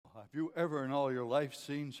Have you ever in all your life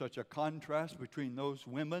seen such a contrast between those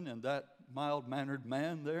women and that mild-mannered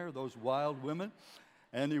man there, those wild women?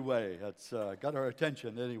 Anyway, that's got our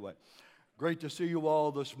attention anyway. Great to see you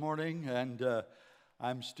all this morning, and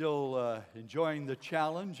I'm still enjoying the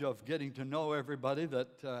challenge of getting to know everybody.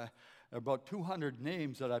 That there are about 200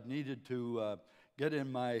 names that I've needed to get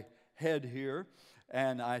in my head here,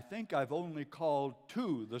 and I think I've only called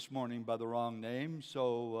 2 this morning by the wrong name,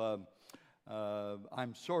 so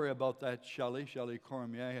I'm sorry about that, Shelley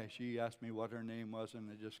Cormier. She asked me what her name was, and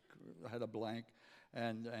I just had a blank.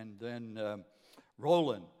 And then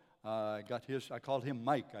Roland, I called him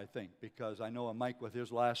Mike, I think, because I know a Mike with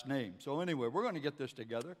his last name. So anyway, we're going to get this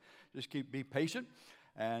together. Just be patient,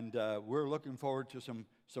 and we're looking forward to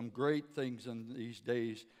some great things in these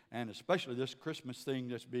days, and especially this Christmas thing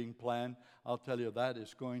that's being planned. I'll tell you, that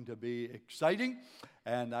is going to be exciting,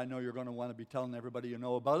 and I know you're going to want to be telling everybody you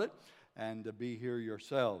know about it, and to be here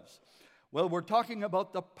yourselves. Well, we're talking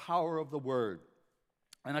about the power of the Word.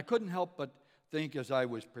 And I couldn't help but think as I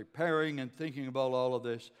was preparing and thinking about all of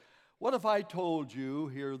this, what if I told you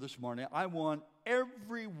here this morning, I want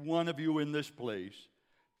every one of you in this place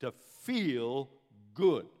to feel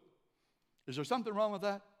good. Is there something wrong with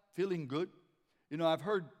that? Feeling good? You know, I've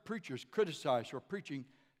heard preachers criticized for preaching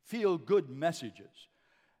feel-good messages.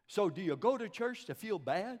 So do you go to church to feel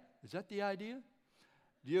bad? Is that the idea?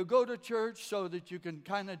 Do you go to church so that you can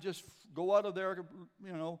kind of just go out of there,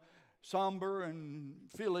 somber and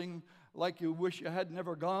feeling like you wish you had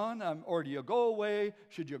never gone? Or do you go away,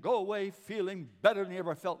 should you go away feeling better than you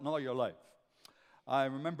ever felt in all your life? I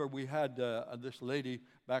remember we had this lady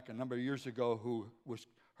back a number of years ago who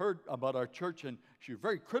heard about our church, and she was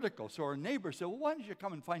very critical. So her neighbor said, well, why don't you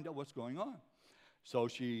come and find out what's going on? So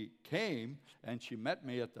she came, and she met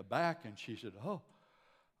me at the back, and she said, oh,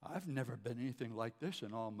 I've never been anything like this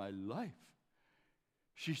in all my life.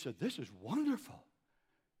 She said, this is wonderful.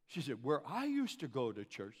 She said, where I used to go to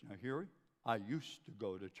church, now hear it, I used to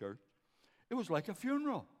go to church, it was like a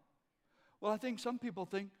funeral. Well, I think some people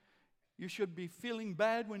think you should be feeling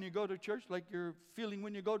bad when you go to church like you're feeling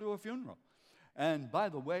when you go to a funeral. And by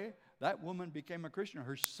the way, that woman became a Christian.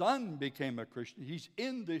 Her son became a Christian. He's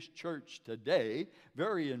in this church today,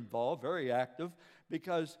 very involved, very active,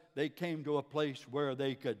 because they came to a place where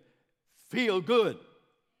they could feel good.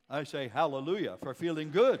 I say hallelujah for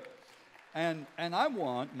feeling good. And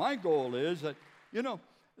my goal is that,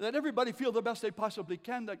 that everybody feel the best they possibly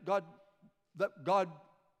can, that God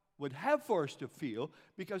would have for us to feel,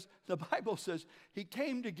 because the Bible says He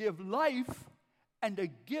came to give life and to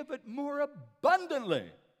give it more abundantly.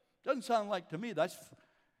 Doesn't sound like to me that's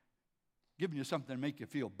giving you something to make you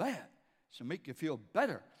feel bad. It's to make you feel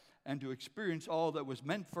better and to experience all that was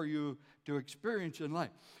meant for you to experience in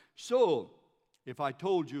life. So, if I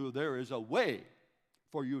told you there is a way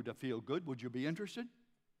for you to feel good, would you be interested?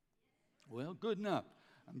 Well, good enough.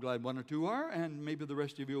 I'm glad 1 or 2 are, and maybe the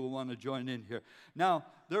rest of you will want to join in here. Now,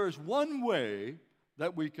 there is one way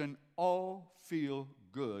that we can all feel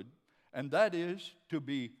good, and that is to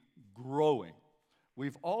be growing.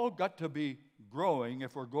 We've all got to be growing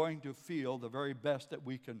if we're going to feel the very best that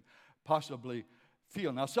we can possibly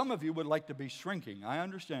feel. Now, some of you would like to be shrinking. I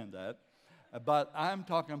understand that. But I'm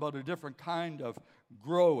talking about a different kind of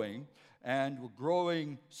growing, and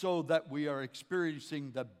growing so that we are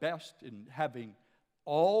experiencing the best in having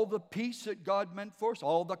all the peace that God meant for us,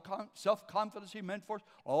 all the self-confidence He meant for us,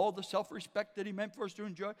 all the self-respect that He meant for us to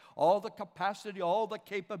enjoy, all the capacity, all the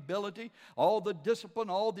capability, all the discipline,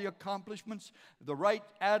 all the accomplishments, the right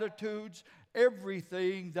attitudes,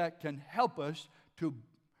 everything that can help us to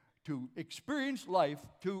experience life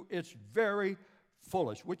to its very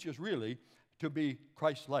fullest, which is really to be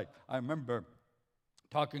Christ-like. I remember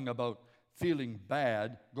talking about feeling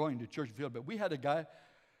bad, going to church and feeling bad. We had a guy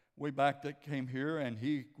way back that came here, and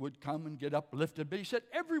he would come and get uplifted, but he said,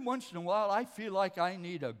 every once in a while I feel like I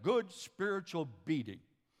need a good spiritual beating.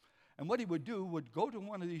 And what he would do would go to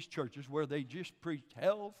one of these churches where they just preached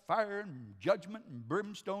hell, fire, and judgment, and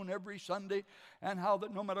brimstone every Sunday, and how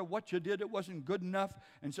that no matter what you did, it wasn't good enough.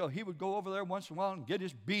 And so he would go over there once in a while and get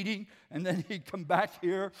his beating, and then he'd come back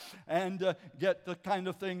here and get the kind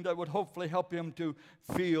of thing that would hopefully help him to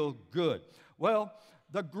feel good. Well,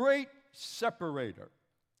 the great separator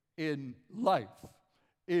in life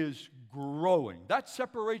is growing. That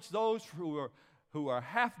separates those who are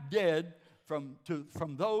half dead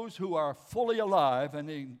from those who are fully alive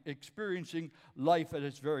and experiencing life at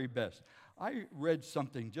its very best. I read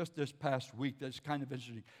something just this past week that's kind of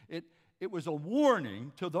interesting. It was a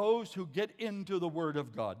warning to those who get into the Word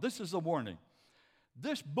of God. This is a warning.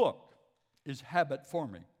 This book is habit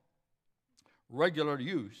forming. Regular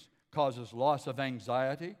use causes loss of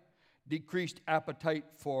anxiety, decreased appetite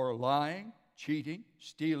for lying, cheating,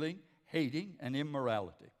 stealing, hating, and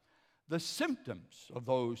immorality. The symptoms of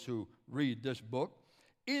those who read this book: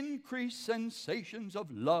 increased sensations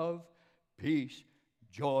of love, peace,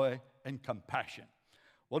 joy, and compassion.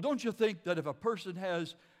 Well, don't you think that if a person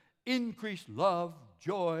has increased love,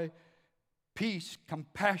 joy, peace,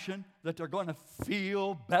 compassion, that they're going to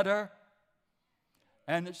feel better?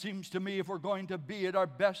 And it seems to me if we're going to be at our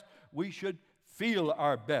best, we should feel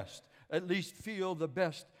our best, at least feel the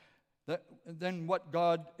best than what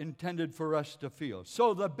God intended for us to feel.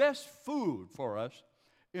 So the best food for us,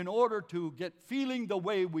 in order to get feeling the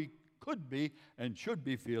way we could be and should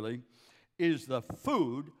be feeling, is the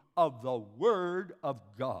food of the Word of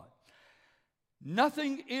God.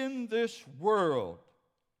 Nothing in this world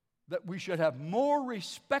that we should have more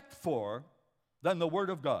respect for than the Word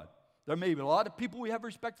of God. There may be a lot of people we have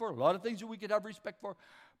respect for, a lot of things that we could have respect for,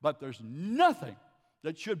 but there's nothing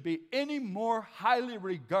that should be any more highly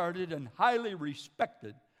regarded and highly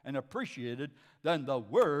respected and appreciated than the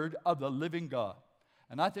Word of the living God.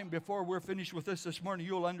 And I think before we're finished with this morning,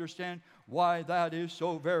 you'll understand why that is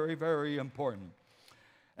so very, very important.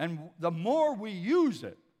 And the more we use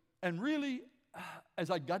it, and really, as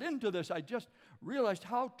I got into this, I just realized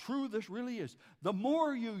how true this really is. The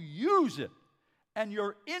more you use it and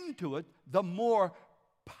you're into it, the more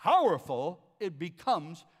powerful it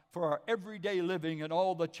becomes for our everyday living and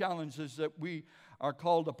all the challenges that we are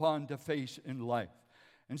called upon to face in life.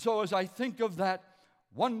 And so as I think of that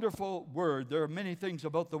wonderful word, there are many things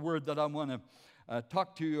about the word that I want to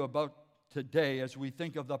talk to you about today as we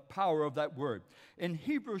think of the power of that word. In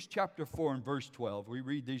Hebrews chapter 4 and verse 12, we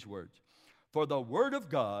read these words: "For the word of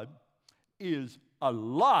God is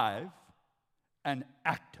alive and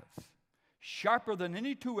active, sharper than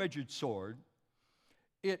any two-edged sword.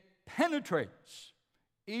 It penetrates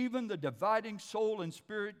even the dividing soul and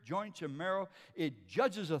spirit, joints and marrow. It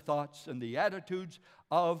judges the thoughts and the attitudes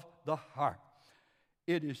of the heart."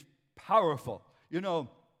 It is powerful. You know,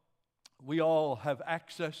 we all have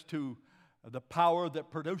access to the power that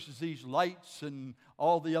produces these lights and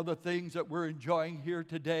all the other things that we're enjoying here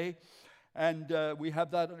today. And we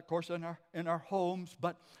have that, of course, in our homes.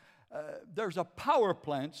 But there's a power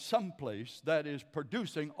plant someplace that is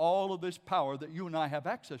producing all of this power that you and I have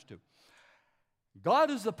access to. God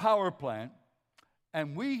is the power plant,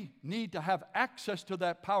 and we need to have access to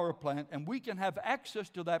that power plant, and we can have access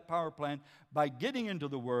to that power plant by getting into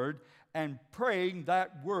the Word and praying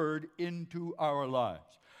that Word into our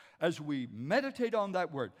lives. As we meditate on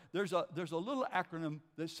that Word, there's a little acronym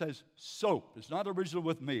that says SOAP. It's not original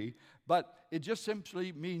with me, but it just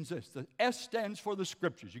simply means this. The S stands for the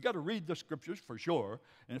Scriptures. You've got to read the Scriptures for sure,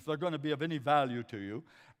 and if they're going to be of any value to you.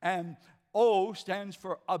 And O stands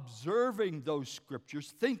for observing those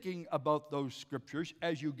Scriptures, thinking about those Scriptures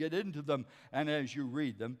as you get into them and as you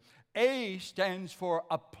read them. A stands for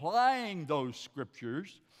applying those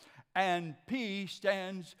Scriptures. And P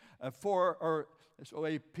stands so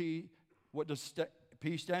AP, what does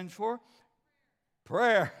P stand for?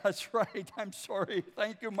 Prayer. That's right. I'm sorry.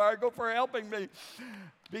 Thank you, Margot, for helping me.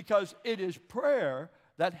 Because it is prayer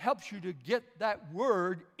that helps you to get that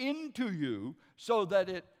word into you so that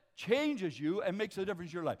it changes you and makes a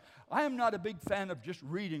difference in your life. I am not a big fan of just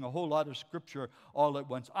reading a whole lot of Scripture all at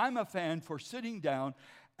once. I'm a fan for sitting down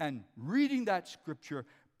and reading that Scripture,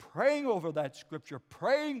 praying over that Scripture,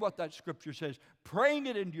 praying what that Scripture says, praying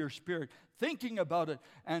it into your spirit, thinking about it,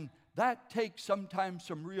 and that takes sometimes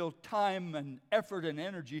some real time and effort and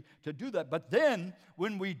energy to do that. But then,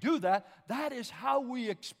 when we do that, that is how we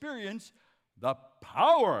experience the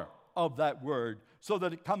power of that word so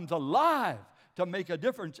that it comes alive to make a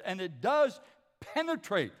difference, and it does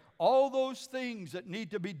penetrate all those things that need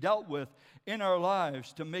to be dealt with in our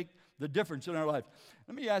lives to make the difference in our lives.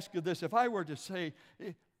 Let me ask you this. If I were to say,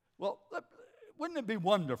 well, wouldn't it be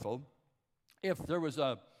wonderful if there was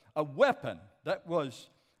a weapon that was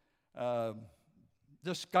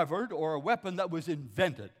discovered, or a weapon that was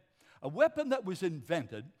invented? A weapon that was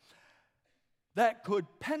invented that could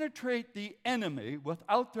penetrate the enemy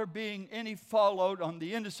without there being any fallout on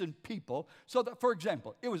the innocent people. So that, for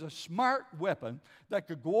example, it was a smart weapon that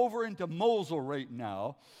could go over into Mosul right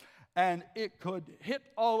now, and it could hit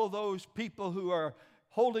all of those people who are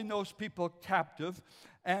holding those people captive,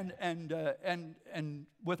 and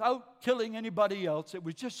without killing anybody else. It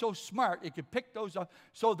was just so smart. It could pick those up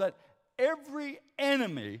so that every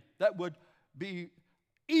enemy that would be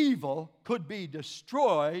evil could be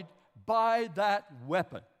destroyed by that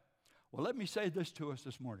weapon. Well, let me say this to us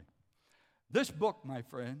this morning. This book, my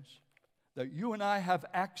friends, that you and I have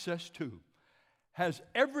access to, has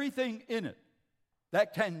everything in it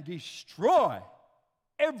that can destroy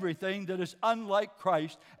everything that is unlike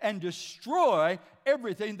Christ and destroy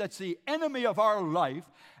everything that's the enemy of our life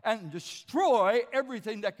and destroy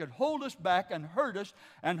everything that could hold us back and hurt us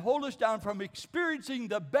and hold us down from experiencing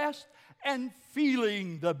the best and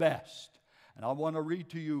feeling the best. And I want to read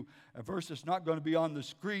to you a verse that's not going to be on the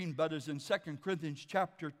screen, but is in 2 Corinthians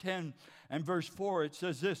chapter 10 and verse 4. It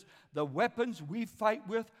says this: the weapons we fight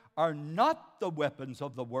with are not the weapons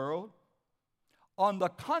of the world. On the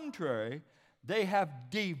contrary, they have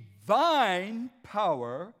divine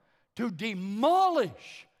power to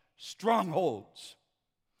demolish strongholds.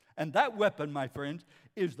 And that weapon, my friends,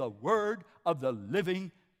 is the word of the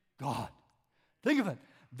living God. Think of it.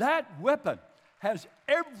 That weapon has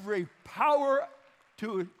every power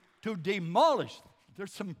to demolish.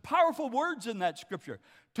 There's some powerful words in that scripture.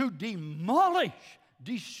 To demolish,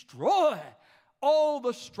 destroy all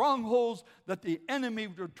the strongholds that the enemy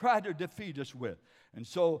would try to defeat us with. And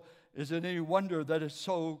so, is it any wonder that it's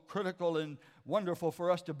so critical and wonderful for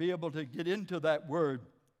us to be able to get into that word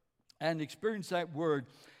and experience that word?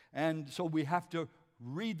 And so we have to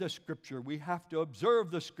read the scripture. We have to observe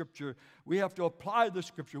the scripture. We have to apply the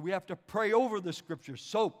scripture. We have to pray over the scripture.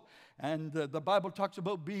 Soap. And the Bible talks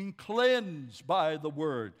about being cleansed by the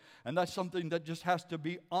word. And that's something that just has to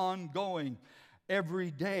be ongoing every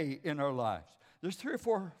day in our lives. There's 3 or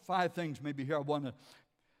 4 or 5 things maybe here I want to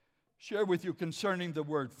share with you concerning the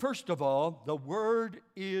word. First of all, the word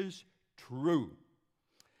is true.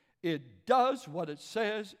 It does what it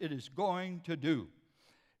says it is going to do.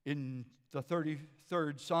 In the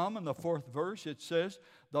 33rd Psalm, in the 4th verse, it says,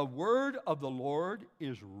 the word of the Lord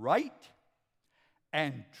is right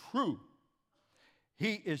and true.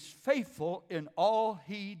 He is faithful in all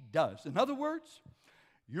he does. In other words,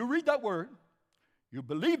 you read that word, you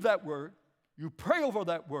believe that word, you pray over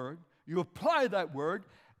that word, you apply that word,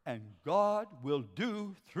 and God will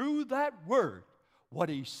do through that word what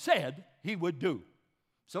he said he would do.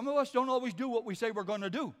 Some of us don't always do what we say we're going to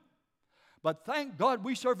do. But thank God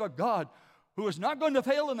we serve a God who is not going to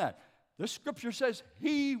fail in that. This scripture says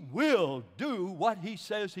he will do what he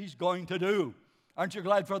says he's going to do. Aren't you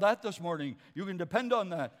glad for that this morning? You can depend on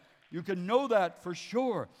that. You can know that for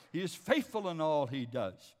sure. He is faithful in all he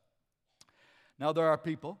does. Now there are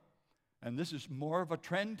people, and this is more of a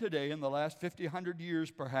trend today in the last 50, 100 years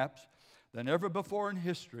perhaps than ever before in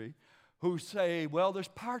history, who say, well, there's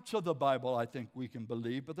parts of the Bible I think we can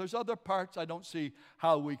believe, but there's other parts I don't see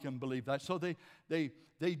how we can believe that. So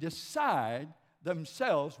they decide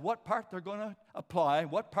themselves what part they're going to apply,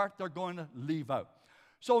 what part they're going to leave out.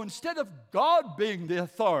 So instead of God being the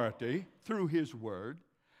authority through his word,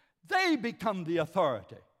 they become the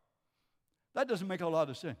authority. That doesn't make a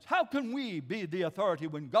lot of sense. How can we be the authority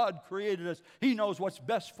when God created us? He knows what's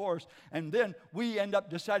best for us, and then we end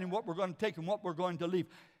up deciding what we're going to take and what we're going to leave.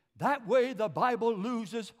 That way, the Bible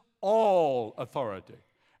loses all authority,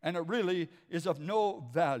 and it really is of no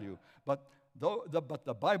value. But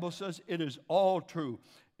the Bible says it is all true.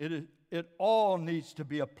 It all needs to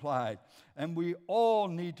be applied, and we all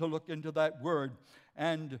need to look into that word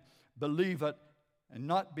and believe it and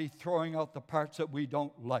not be throwing out the parts that we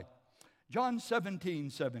don't like. John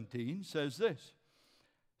 17:17 says this: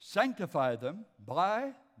 sanctify them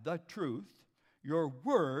by the truth. Your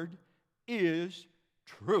word is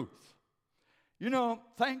truth. You know,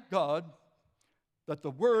 thank God that the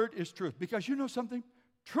word is truth. Because you know something?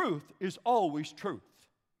 Truth is always truth.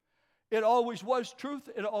 It always was truth.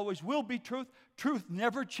 It always will be truth. Truth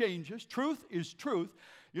never changes. Truth is truth.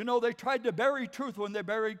 You know, they tried to bury truth when they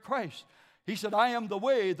buried Christ. He said, I am the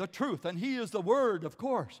way, the truth, and he is the word, of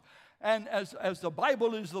course. And as the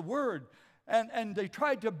Bible is the word. And they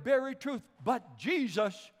tried to bury truth. But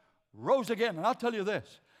Jesus rose again. And I'll tell you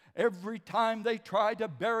this. Every time they tried to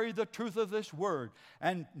bury the truth of this word,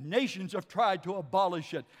 and nations have tried to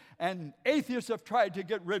abolish it, and atheists have tried to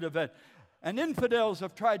get rid of it, and infidels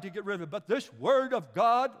have tried to get rid of it, but this word of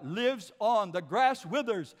God lives on. The grass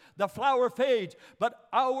withers, the flower fades,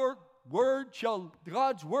 but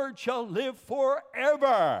God's word shall live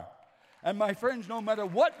forever. And my friends, no matter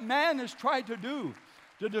what man has tried to do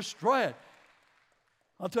to destroy it,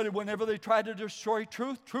 I'll tell you, whenever they try to destroy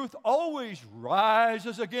truth, truth always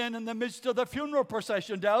rises again in the midst of the funeral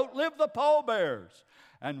procession to outlive the pallbearers.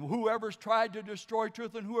 And whoever's tried to destroy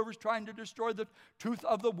truth and whoever's trying to destroy the truth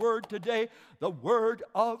of the word today, the word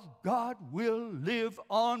of God will live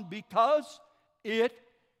on because it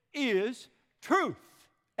is truth.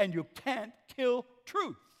 And you can't kill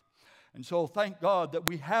truth. And so thank God that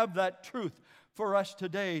we have that truth for us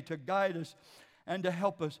today to guide us and to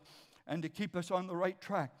help us and to keep us on the right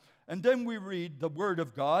track. And then we read the word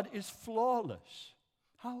of God is flawless.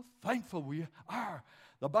 How thankful we are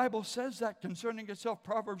The Bible says that concerning itself,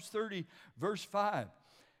 Proverbs 30, verse 5.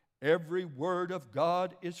 Every word of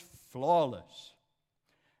God is flawless.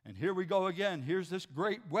 And here we go again. Here's this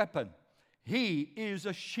great weapon. He is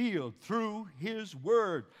a shield through His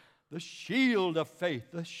word. The shield of faith,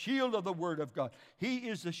 the shield of the word of God. He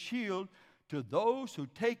is a shield to those who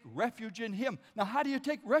take refuge in Him. Now, how do you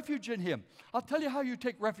take refuge in Him? I'll tell you how you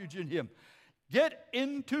take refuge in Him. Get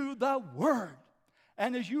into the Word.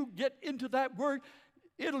 And as you get into that Word,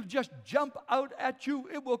 it'll just jump out at you.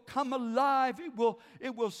 It will come alive.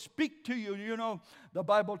 It will speak to you. You know, the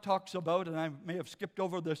Bible talks about, and I may have skipped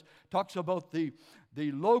over this, talks about the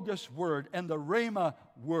Logos Word and the Rhema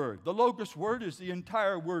Word. The Logos Word is the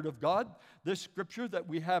entire Word of God. This scripture that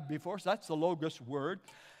we have before us, that's the Logos Word.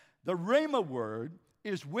 The Rhema Word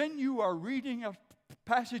is when you are reading a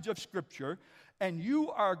passage of Scripture and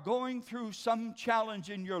you are going through some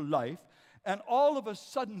challenge in your life, and all of a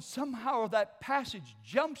sudden, somehow that passage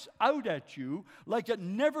jumps out at you like it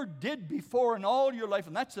never did before in all your life.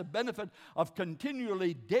 And that's the benefit of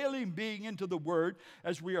continually, daily being into the Word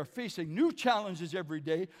as we are facing new challenges every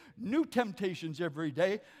day, new temptations every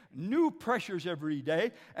day, new pressures every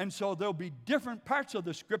day. And so there'll be different parts of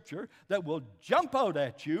the Scripture that will jump out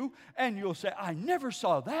at you, and you'll say, I never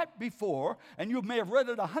saw that before. And you may have read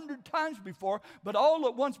it 100 times before, but all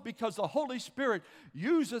at once, because the Holy Spirit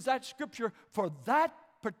uses that Scripture for that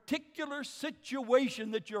particular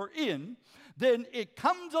situation that you're in, then it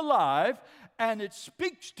comes alive and it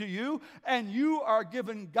speaks to you, and you are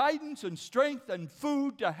given guidance and strength and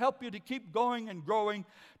food to help you to keep going and growing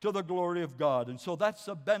to the glory of God. And so that's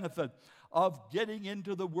the benefit of getting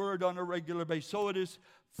into the Word on a regular basis. So it is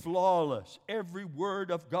flawless. Every word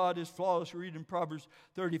of God is flawless. Read in Proverbs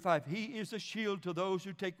 35. He is a shield to those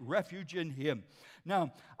who take refuge in Him.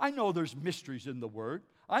 Now, I know there's mysteries in the Word.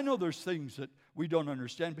 I know there's things that we don't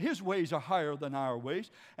understand, but His ways are higher than our ways.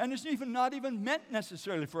 And it's not even meant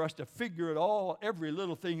necessarily for us to figure it all, every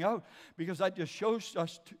little thing out, because that just shows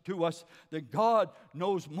us to us that God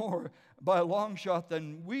knows more by a long shot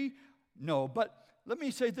than we know. But let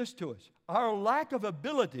me say this to us. Our lack of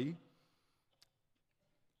ability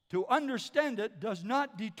to understand it does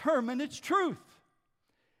not determine its truth.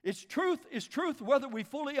 Its truth is truth whether we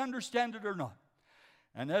fully understand it or not.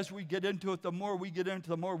 And as we get into it, the more we get into it,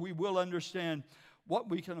 the more we will understand what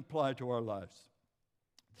we can apply to our lives.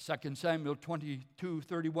 2 Samuel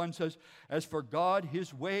 22:31 says, As for God,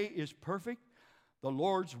 His way is perfect. The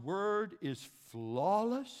Lord's word is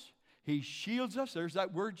flawless. He shields us. There's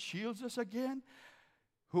that word, shields us again.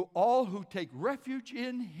 All who take refuge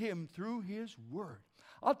in Him through His word.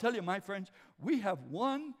 I'll tell you, my friends, we have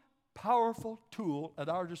one powerful tool at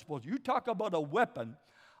our disposal. You talk about a weapon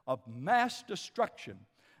of mass destruction.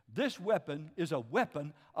 This weapon is a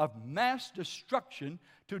weapon of mass destruction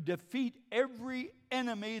to defeat every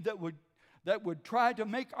enemy that would try to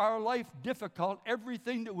make our life difficult,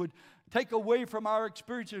 everything that would take away from our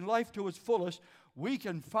experience in life to its fullest. We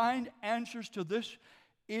can find answers to this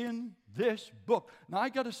in this book. Now, I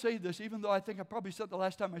got to say this, even though I think I probably said the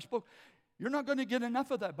last time I spoke, you're not going to get enough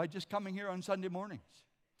of that by just coming here on Sunday mornings.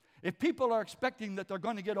 If people are expecting that they're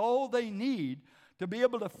going to get all they need to be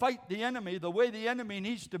able to fight the enemy the way the enemy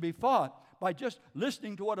needs to be fought by just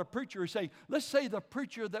listening to what a preacher is saying. Let's say the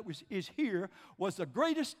preacher that is here was the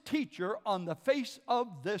greatest teacher on the face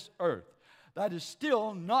of this earth. That is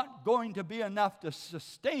still not going to be enough to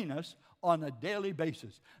sustain us on a daily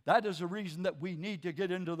basis. That is the reason that we need to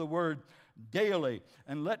get into the Word daily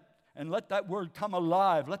and let that Word come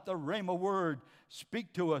alive. Let the Rhema Word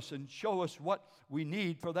speak to us and show us what we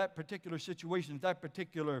need for that particular situation at that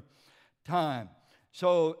particular time.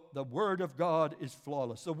 So the Word of God is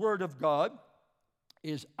flawless. The Word of God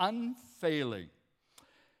is unfailing.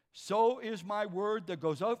 So is my word that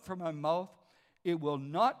goes out from my mouth. It will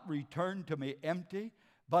not return to me empty,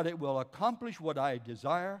 but it will accomplish what I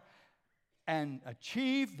desire and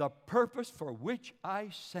achieve the purpose for which I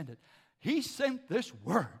sent it. He sent this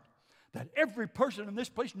word that every person in this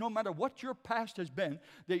place, no matter what your past has been,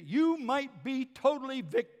 that you might be totally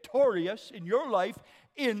victorious in your life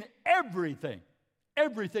in everything.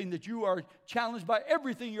 Everything that you are challenged by,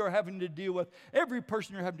 everything you're having to deal with, every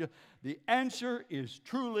person you're having to, the answer is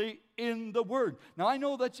truly in the Word. Now, I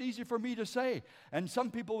know that's easy for me to say, and some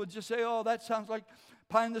people would just say, oh, that sounds like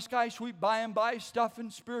pie in the sky, sweet by and by stuff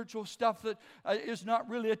and spiritual stuff that is not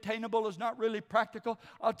really attainable, is not really practical.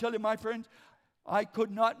 I'll tell you, my friends, I could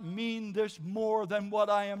not mean this more than what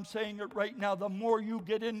I am saying it right now. The more you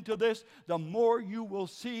get into this, the more you will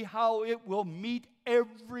see how it will meet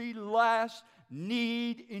every last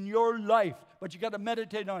need in your life. But you got to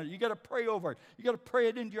meditate on it. You got to pray over it. You got to pray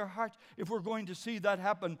it into your heart if we're going to see that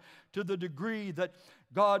happen to the degree that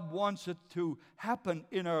God wants it to happen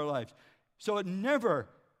in our lives. So it never,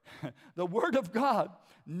 the Word of God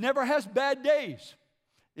never has bad days.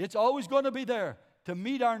 It's always going to be there to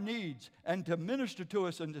meet our needs and to minister to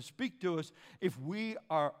us and to speak to us if we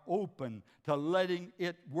are open to letting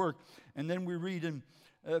it work. And then we read in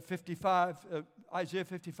Isaiah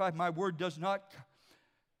 55, my word does not,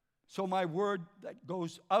 so my word that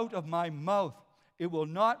goes out of my mouth, it will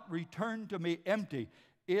not return to me empty.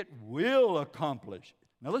 It will accomplish.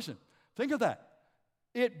 Now listen, think of that.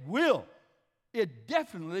 It will. It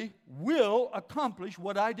definitely will accomplish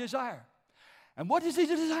what I desire. And what does He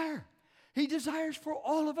desire? He desires for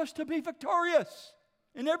all of us to be victorious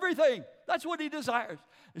in everything. That's what He desires.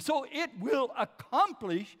 So it will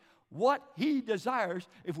accomplish what He desires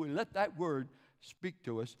if we let that word speak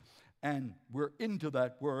to us and we're into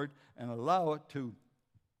that word and allow it to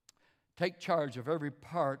take charge of every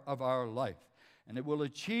part of our life. And it will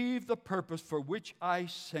achieve the purpose for which I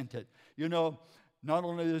sent it. You know, not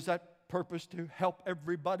only is that purpose to help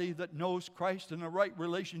everybody that knows Christ in a right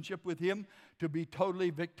relationship with Him to be totally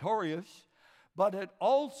victorious, but it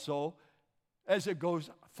also, as it goes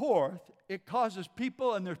forth, it causes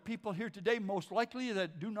people, and there's people here today most likely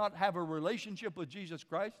that do not have a relationship with Jesus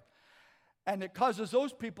Christ, and it causes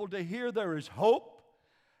those people to hear there is hope.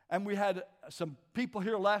 And we had some people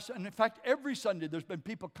here and in fact, every Sunday there's been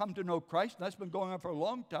people come to know Christ, and that's been going on for a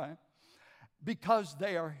long time, because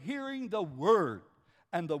they are hearing the Word,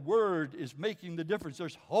 and the Word is making the difference.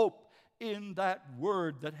 There's hope in that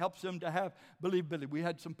Word that helps them to have believability. We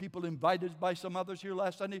had some people invited by some others here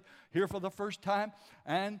last Sunday, here for the first time,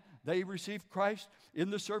 and they received Christ in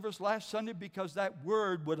the service last Sunday because that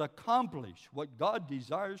Word would accomplish what God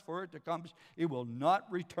desires for it to accomplish. It will not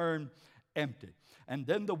return empty. And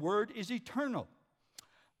then the Word is eternal.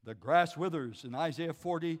 The grass withers in Isaiah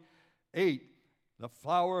 48. The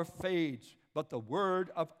flower fades, but the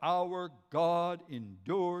word of our God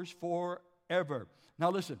endures forever.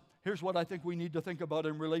 Now listen, here's what I think we need to think about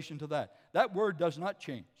in relation to that. That word does not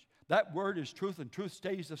change. That word is truth, and truth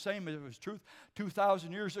stays the same as it was truth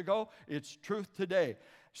 2,000 years ago. It's truth today.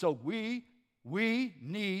 So we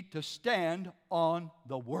need to stand on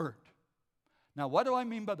the Word. Now, what do I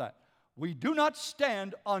mean by that? We do not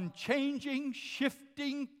stand on changing,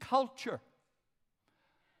 shifting culture.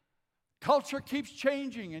 Culture keeps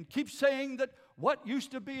changing and keeps saying that what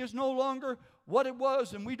used to be is no longer what it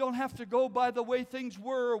was, and we don't have to go by the way things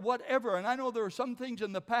were or whatever. And I know there are some things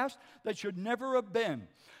in the past that should never have been.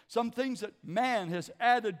 Some things that man has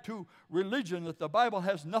added to religion that the Bible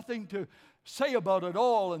has nothing to say about at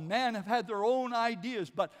all, and man have had their own ideas.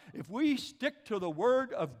 But if we stick to the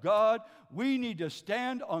Word of God, we need to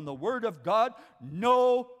stand on the Word of God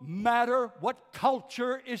no matter what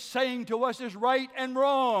culture is saying to us is right and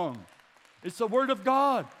wrong. It's the Word of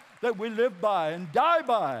God that we live by and die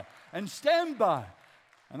by and stand by.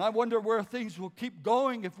 And I wonder where things will keep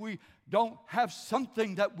going if we don't have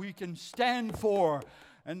something that we can stand for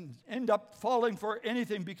and end up falling for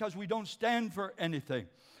anything because we don't stand for anything.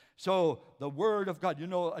 So the Word of God, you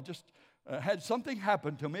know, I just had something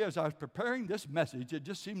happen to me as I was preparing this message. It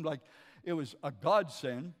just seemed like it was a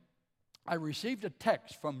godsend. I received a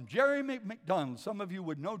text from Jeremy McDonald. Some of you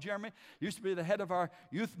would know Jeremy. He used to be the head of our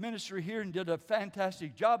youth ministry here and did a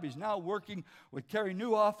fantastic job. He's now working with Carrie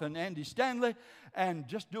Newhoff and Andy Stanley and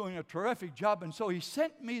just doing a terrific job. And so he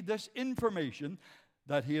sent me this information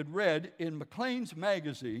that he had read in McLean's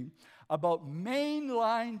magazine about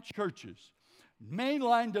mainline churches,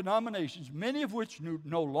 mainline denominations, many of which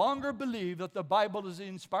no longer believe that the Bible is the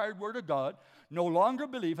inspired Word of God, no longer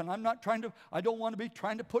believe, and I don't want to be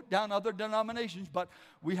trying to put down other denominations, but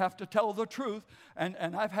we have to tell the truth.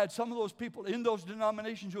 And I've had some of those people in those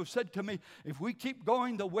denominations who have said to me, if we keep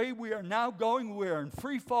going the way we are now going, we are in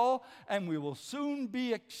free fall, and we will soon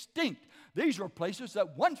be extinct. These were places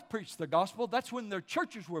that once preached the gospel. That's when their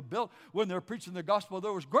churches were built. When they were preaching the gospel,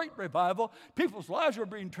 there was great revival. People's lives were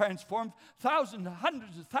being transformed. Thousands,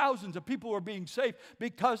 hundreds of thousands of people were being saved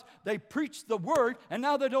because they preached the Word, and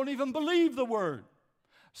now they don't even believe the Word.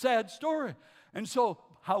 Sad story. And so,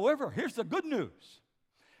 however, here's the good news.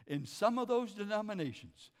 In some of those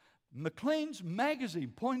denominations, McLean's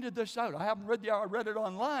magazine pointed this out. I haven't read I read it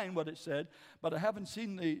online, what it said, but I haven't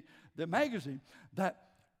seen the magazine, that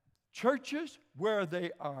churches where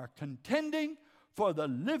they are contending for the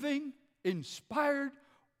living, inspired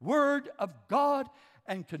Word of God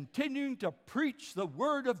and continuing to preach the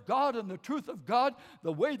Word of God and the truth of God,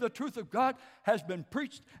 the way the truth of God has been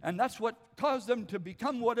preached, and that's what caused them to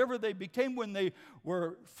become whatever they became when they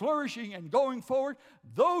were flourishing and going forward.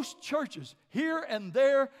 Those churches here and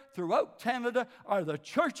there throughout Canada are the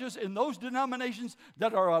churches in those denominations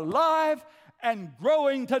that are alive and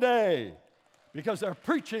growing today because they're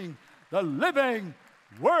preaching the living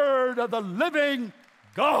Word of the living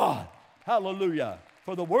God. Hallelujah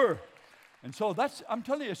for the Word. And so I'm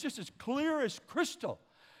telling you, it's just as clear as crystal.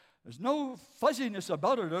 There's no fuzziness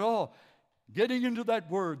about it at all. Getting into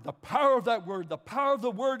that Word, the power of that Word, the power of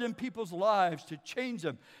the Word in people's lives to change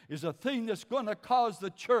them is a thing that's going to cause the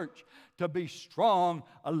church to be strong,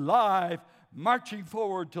 alive, marching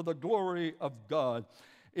forward to the glory of God.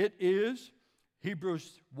 It is,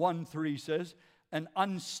 Hebrews 1:3 says, an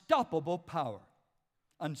unstoppable power.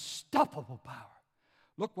 Unstoppable power.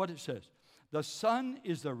 Look what it says. The Son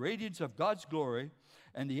is the radiance of God's glory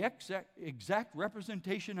and the exact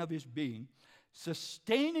representation of His being,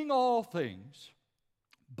 sustaining all things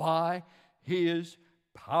by His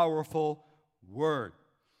powerful Word.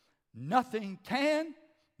 Nothing can,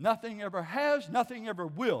 nothing ever has, nothing ever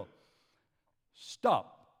will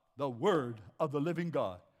stop the Word of the living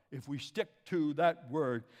God. If we stick to that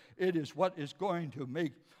Word, it is what is going to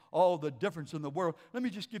make all the difference in the world. Let me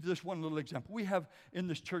just give you this one little example. We have in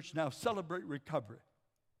this church now Celebrate Recovery.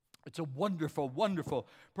 It's a wonderful, wonderful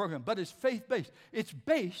program, but it's faith-based. It's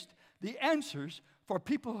based, the answers for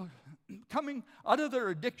people coming out of their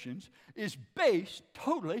addictions is based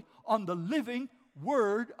totally on the living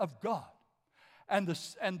Word of God. And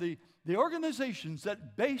the organizations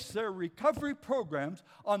that base their recovery programs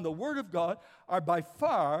on the Word of God are by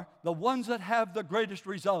far the ones that have the greatest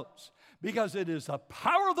results, because it is the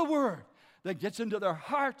power of the Word that gets into their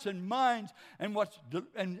hearts and minds and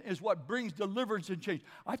is what brings deliverance and change.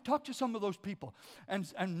 I've talked to some of those people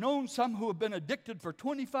and known some who have been addicted for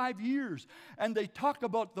 25 years, and they talk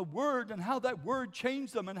about the Word and how that Word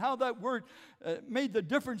changed them and how that Word made the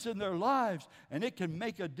difference in their lives. And it can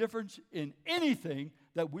make a difference in anything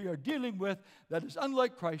that we are dealing with that is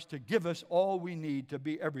unlike Christ, to give us all we need to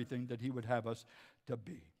be everything that He would have us to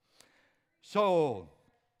be. So,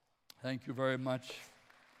 thank you very much.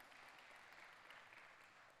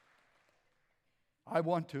 I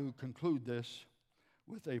want to conclude this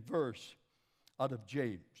with a verse out of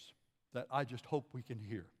James that I just hope we can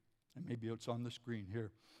hear. And maybe it's on the screen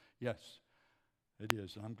here. Yes, it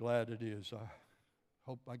is. And I'm glad it is.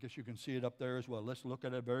 I guess you can see it up there as well. Let's look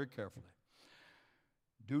at it very carefully.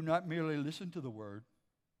 Do not merely listen to the Word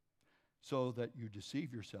so that you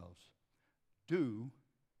deceive yourselves. Do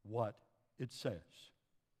what it says.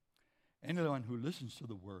 Anyone who listens to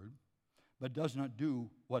the Word but does not do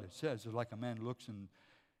what it says is like a man who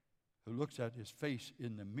looks at his face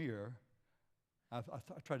in the mirror. I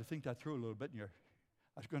try to think that through a little bit. And I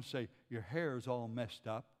was going to say your hair is all messed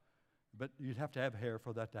up, but you'd have to have hair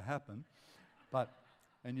for that to happen.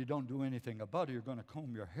 And you don't do anything about it. You're going to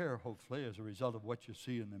comb your hair, hopefully, as a result of what you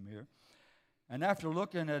see in the mirror. And after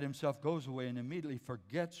looking at himself, goes away and immediately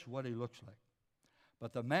forgets what he looks like.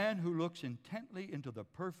 But the man who looks intently into the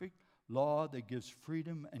perfect law that gives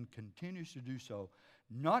freedom and continues to do so,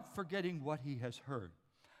 not forgetting what he has heard,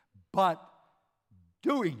 but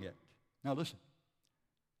doing it. Now listen.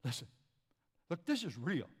 Look, this is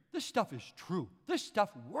real. This stuff is true. This stuff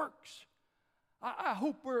works. I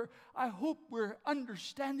hope we're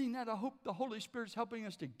understanding that. I hope the Holy Spirit's helping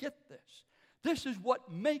us to get this. This is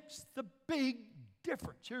what makes the big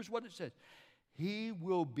difference. Here's what it says. He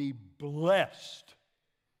will be blessed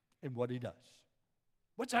in what he does.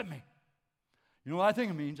 What's that mean? You know what I think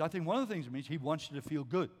it means? I think one of the things it means, he wants you to feel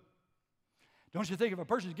good. Don't you think if a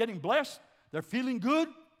person's getting blessed, they're feeling good,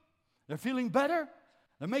 they're feeling better,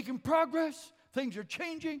 they're making progress, things are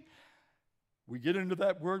changing? We get into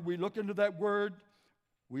that Word, we look into that Word,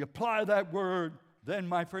 we apply that Word, then,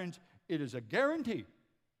 my friends, it is a guarantee.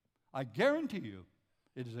 I guarantee you,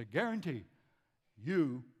 it is a guarantee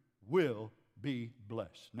you will be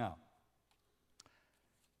blessed. Now,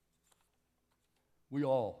 we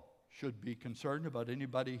all should be concerned about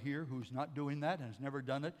anybody here who's not doing that and has never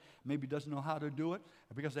done it, maybe doesn't know how to do it,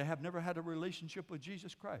 because they have never had a relationship with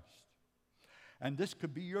Jesus Christ. And this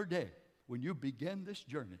could be your day when you begin this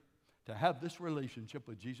journey to have this relationship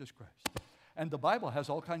with Jesus Christ. And the Bible has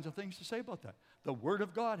all kinds of things to say about that. The Word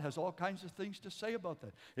of God has all kinds of things to say about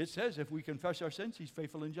that. It says if we confess our sins, He's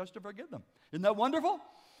faithful and just to forgive them. Isn't that wonderful?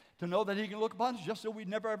 To know that He can look upon us just so we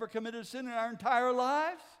never ever committed a sin in our entire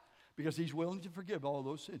lives, because He's willing to forgive all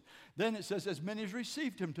those sins. Then it says, as many as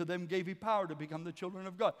received Him, to them gave He power to become the children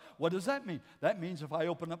of God. What does that mean? That means if I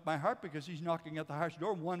open up my heart because He's knocking at the heart's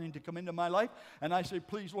door, wanting to come into my life, and I say,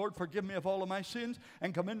 please, Lord, forgive me of all of my sins,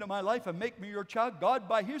 and come into my life and make me your child, God,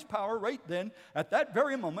 by His power, right then, at that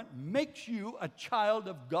very moment, makes you a child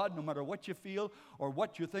of God, no matter what you feel or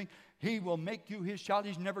what you think. He will make you His child.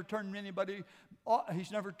 He's never turned anybody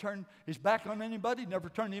He's never turned his back on anybody, never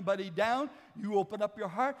turned anybody down. You open up your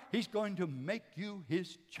heart, he's going to make you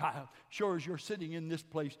his child. Sure as you're sitting in this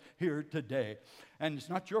place here today. And it's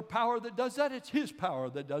not your power that does that, it's his power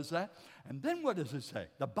that does that. And then what does it say?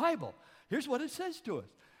 The Bible. Here's what it says to us.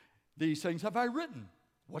 These things have I written.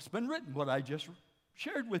 What's been written? What I just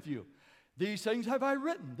shared with you. These things have I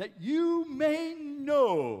written, that you may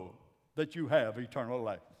know that you have eternal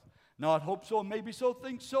life. Not hope so, maybe so,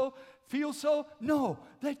 think so, feel so. No,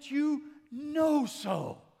 that you know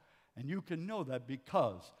so. And you can know that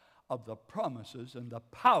because of the promises and the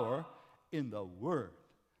power in the Word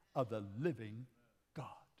of the living